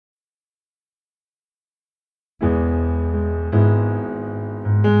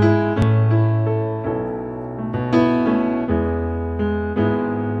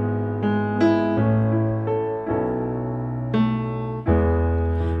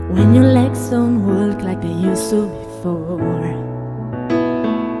when your legs don't work like they used to before,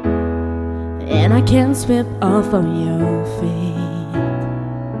 and I can't sweep off of your feet,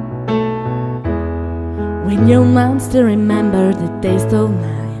 when your mouth still remember the taste of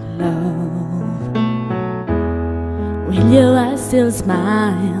my love, when your eyes still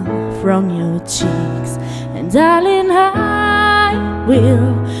smile from your cheeks, and darling, I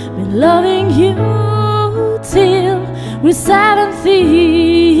will be loving you till we're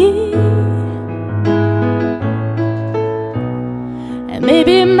 70. And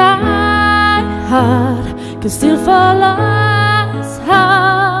maybe my heart could still fall as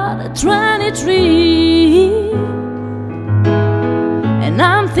hard at 23. And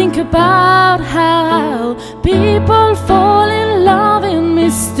I'm thinking about how people fall in love in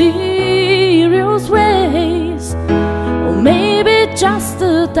mysterious ways, or maybe just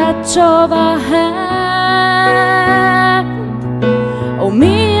a touch of a hand. Oh,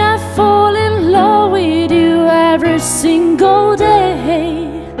 me, I fall in love with you every single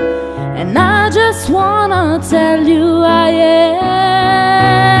day, and I just wanna tell you I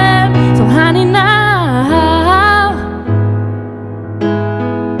am. So honey, now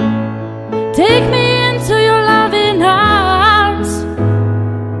take me into your loving arms,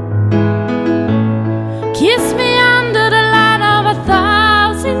 kiss me under the light of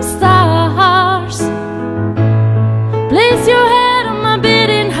 1,000 stars, place your head on my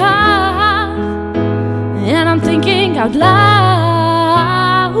beating heart, and I'm thinking out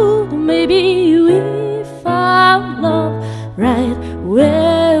loud, maybe we found love right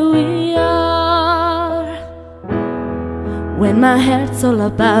where we are. When my head's all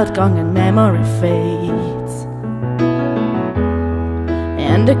about gone and memory fades,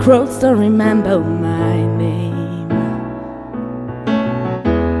 and the crowds don't remember my name,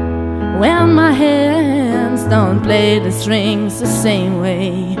 when my hands don't play the strings the same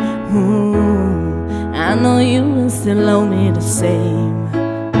way, I know you will still love me the same.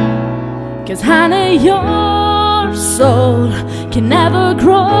 'Cause honey, your soul can never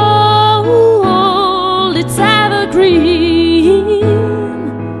grow old, it's evergreen.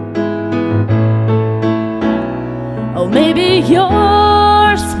 Or maybe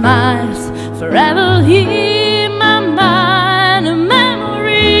your smile's forever in my mind, a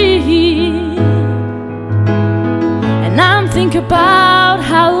memory. And I'm thinking about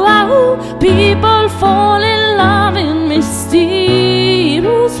how people fall in love in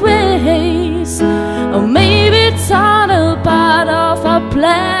mysterious ways, or maybe it's all a part of a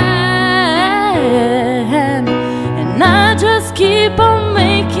plan, and I just keep on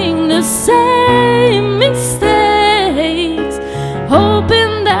making the same mistakes,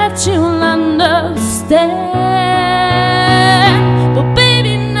 hoping that you'll understand. But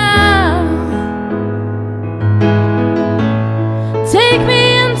baby, now take me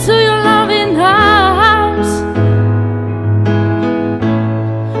into your loving arms,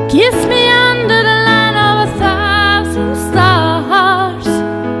 kiss me under the light of 1,000 stars,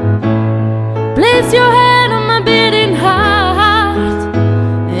 place your head on my beating heart,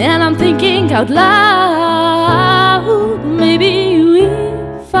 and I'm thinking out loud, maybe we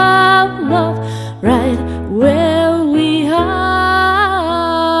found love right where we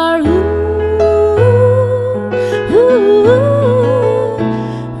are. Ooh, ooh,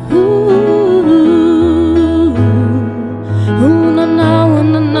 ooh, ooh, no, no,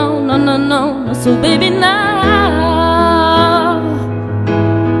 no, no, no, no, no. So baby, now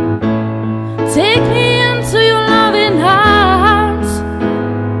take me into your loving arms,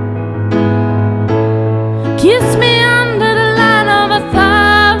 kiss me under the light of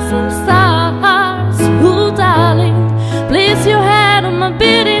 1,000 stars. Ooh, darling, place your head on my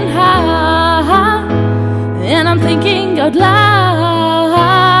beating heart, and I'm thinking out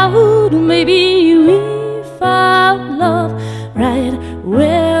loud, maybe we found love right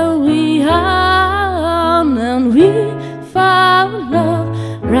where we are, and we found love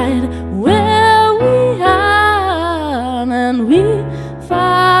right where we are, and we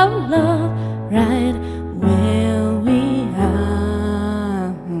found love right